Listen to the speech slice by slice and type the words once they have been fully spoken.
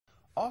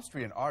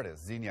Austrian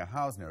artist Xenia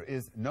Hausner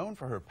is known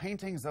for her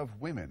paintings of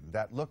women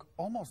that look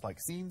almost like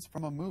scenes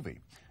from a movie.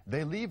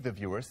 They leave the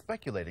viewer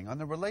speculating on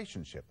the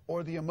relationship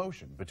or the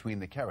emotion between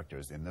the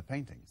characters in the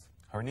paintings.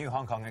 Her new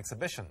Hong Kong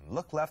exhibition,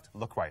 Look Left,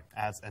 Look Right,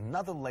 adds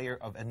another layer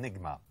of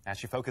enigma as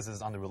she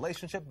focuses on the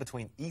relationship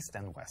between East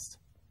and West.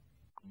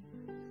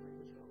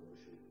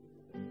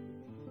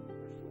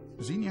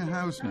 Xenia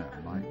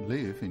Hausner might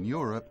live in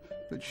Europe,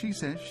 but she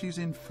says she's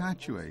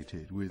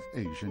infatuated with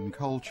Asian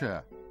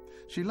culture.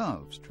 She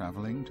loves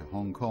travelling to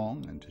Hong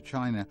Kong and to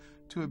China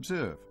to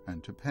observe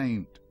and to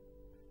paint.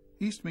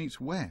 East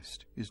meets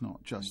West is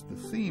not just the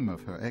theme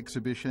of her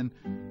exhibition,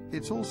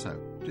 it's also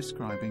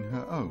describing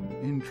her own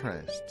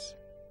interests.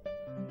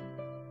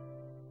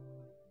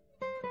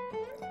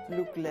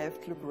 Look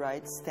Left, Look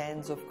Right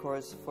stands, of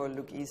course, for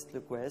Look East,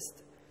 Look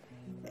West.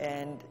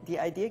 And the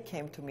idea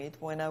came to me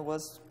when I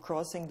was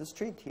crossing the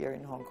street here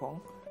in Hong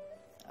Kong.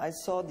 I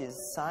saw these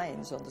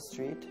signs on the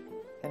street,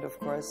 and of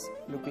course,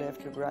 Look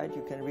Left, Look Right,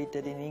 you can read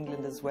that in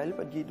England as well,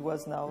 but it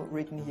was now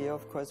written here,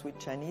 of course, with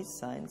Chinese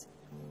signs.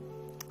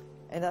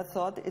 And I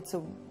thought it's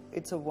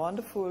a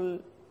wonderful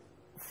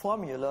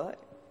formula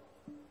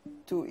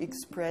to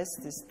express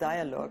this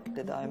dialogue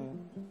that I'm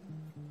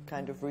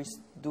kind of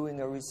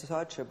doing a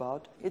research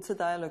about. It's a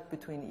dialogue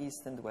between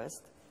East and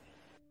West.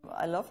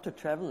 I love to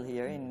travel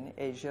here in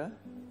Asia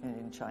and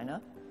in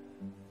China,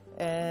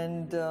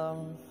 and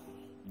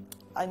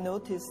I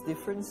notice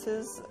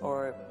differences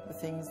or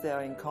things that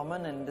are in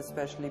common, and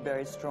especially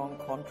very strong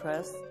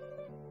contrasts.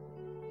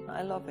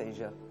 I love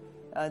Asia,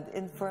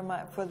 and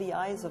for the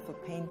eyes of a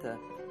painter,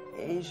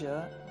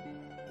 Asia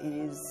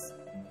is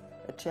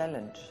a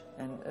challenge,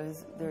 and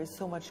there is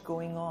so much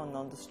going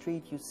on the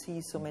street. You see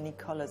so many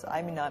colors.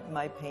 I mean,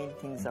 my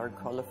paintings are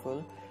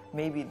colorful.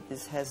 Maybe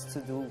this has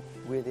to do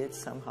with it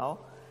somehow.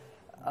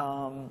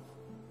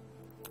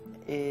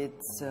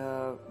 It's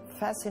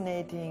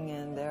fascinating,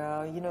 and there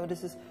are,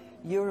 this is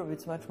Europe,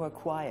 it's much more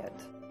quiet.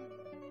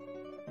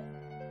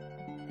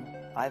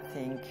 I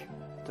think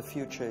the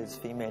future is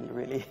female,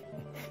 really.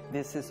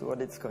 This is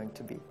what it's going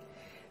to be.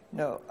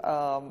 No,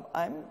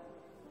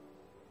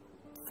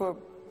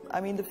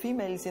 the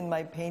females in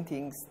my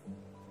paintings,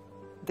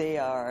 they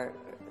are,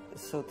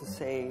 so to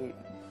say,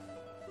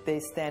 they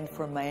stand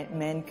for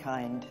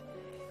mankind.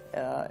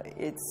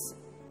 It's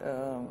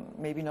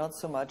maybe not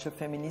so much a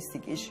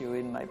feministic issue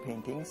in my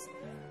paintings,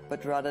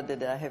 but rather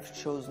that I have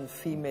chosen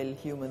female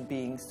human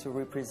beings to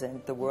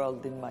represent the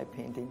world in my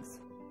paintings.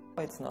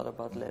 It's not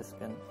about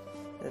lesbian.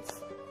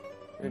 That's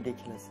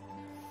ridiculous.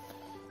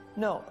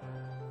 No.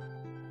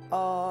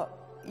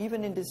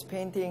 Even in this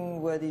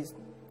painting where these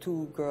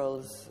two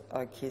girls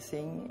are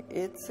kissing,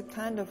 it's a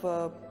kind of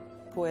a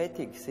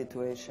poetic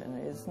situation.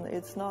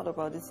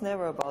 It's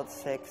never about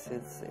sex.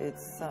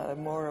 It's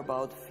more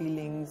about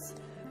feelings,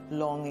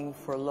 longing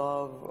for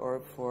love, or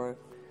for,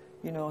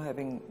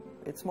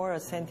 it's more a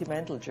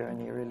sentimental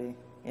journey, really,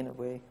 in a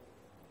way.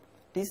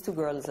 These two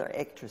girls are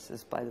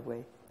actresses, by the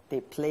way.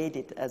 They played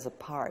it as a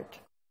part.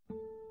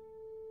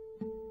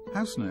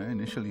 Hausner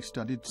initially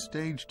studied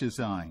stage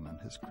design and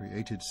has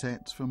created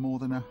sets for more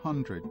than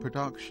 100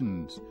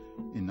 productions.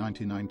 In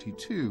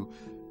 1992,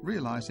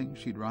 realizing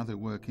she'd rather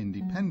work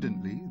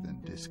independently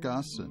than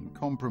discuss and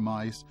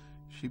compromise,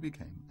 she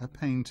became a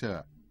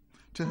painter.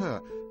 To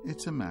her,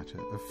 it's a matter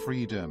of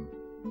freedom.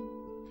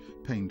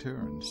 Painter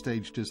and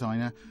stage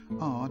designer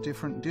are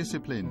different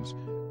disciplines,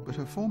 but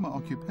her former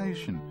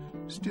occupation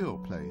still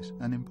plays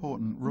an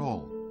important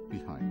role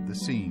behind the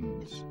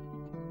scenes.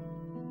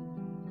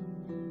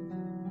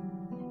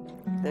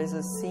 There's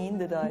a scene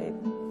that I,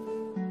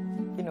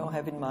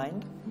 have in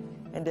mind,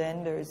 and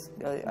then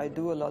I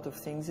do a lot of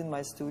things in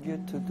my studio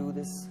to do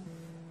this,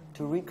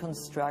 to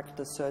reconstruct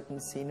a certain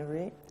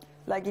scenery.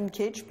 Like in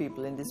Cage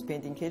People, in this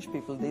painting Cage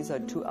People, these are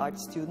two art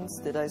students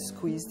that I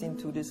squeezed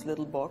into this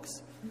little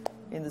box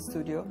in the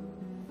studio.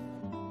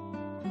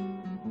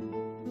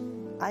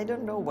 I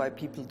don't know why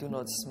people do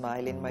not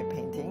smile in my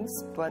paintings,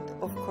 but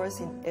of course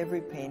in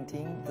every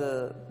painting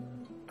the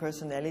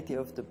personality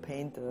of the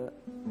painter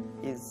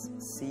is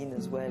seen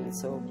as well.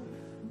 So,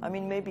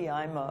 maybe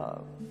I'm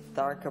a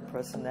darker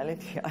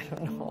personality, I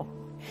don't know.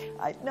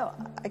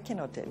 I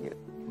cannot tell you.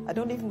 I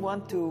don't even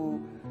want to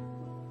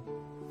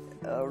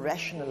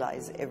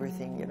rationalize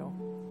everything,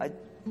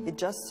 it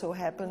just so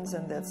happens,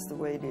 and that's the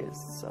way it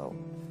is. So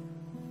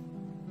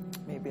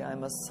maybe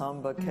I'm a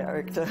somber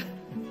character.